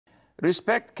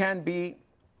Respect can be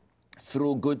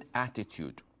through good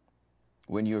attitude,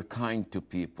 when you're kind to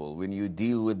people, when you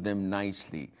deal with them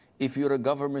nicely. If you're a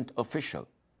government official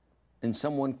and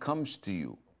someone comes to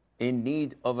you in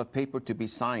need of a paper to be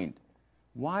signed,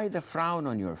 why the frown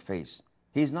on your face?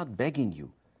 He's not begging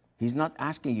you. He's not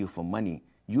asking you for money.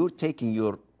 You're taking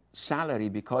your salary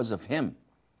because of him.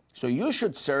 So you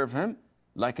should serve him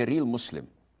like a real Muslim.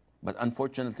 But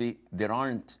unfortunately, there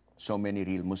aren't so many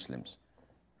real Muslims.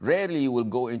 Rarely you will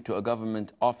go into a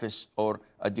government office or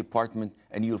a department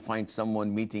and you'll find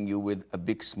someone meeting you with a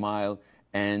big smile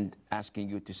and asking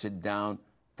you to sit down.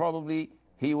 Probably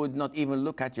he would not even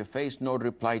look at your face nor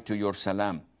reply to your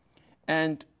salam.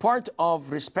 And part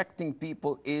of respecting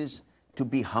people is to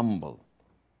be humble,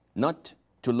 not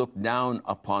to look down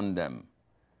upon them.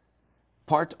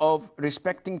 Part of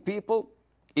respecting people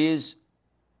is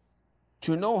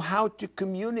to know how to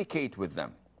communicate with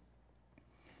them,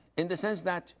 in the sense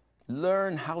that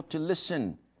learn how to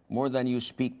listen more than you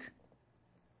speak.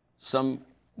 Some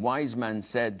wise man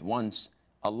said once,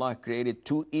 Allah created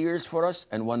 2 ears for us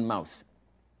and 1 mouth,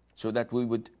 so that we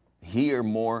would hear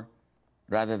more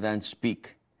rather than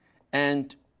speak.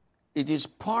 And it is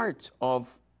part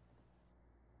of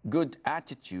good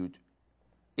attitude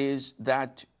is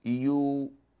that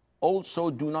you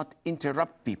also do not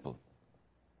interrupt people.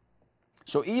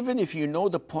 So even if you know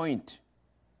the point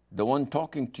the one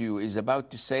talking to you is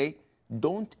about to say,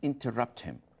 don't interrupt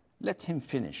him. Let him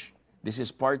finish. This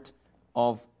is part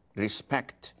of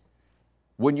respect.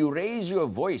 When you raise your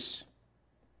voice,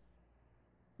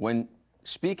 when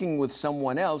speaking with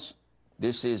someone else,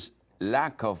 this is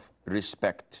lack of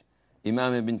respect.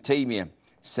 Imam Ibn Taymiyyah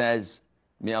says,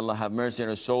 may Allah have mercy on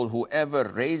his soul, whoever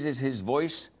raises his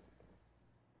voice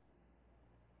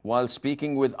while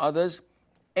speaking with others,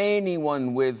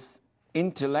 anyone with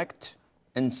intellect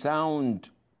and sound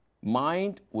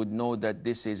mind would know that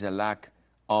this is a lack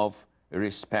of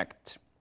respect.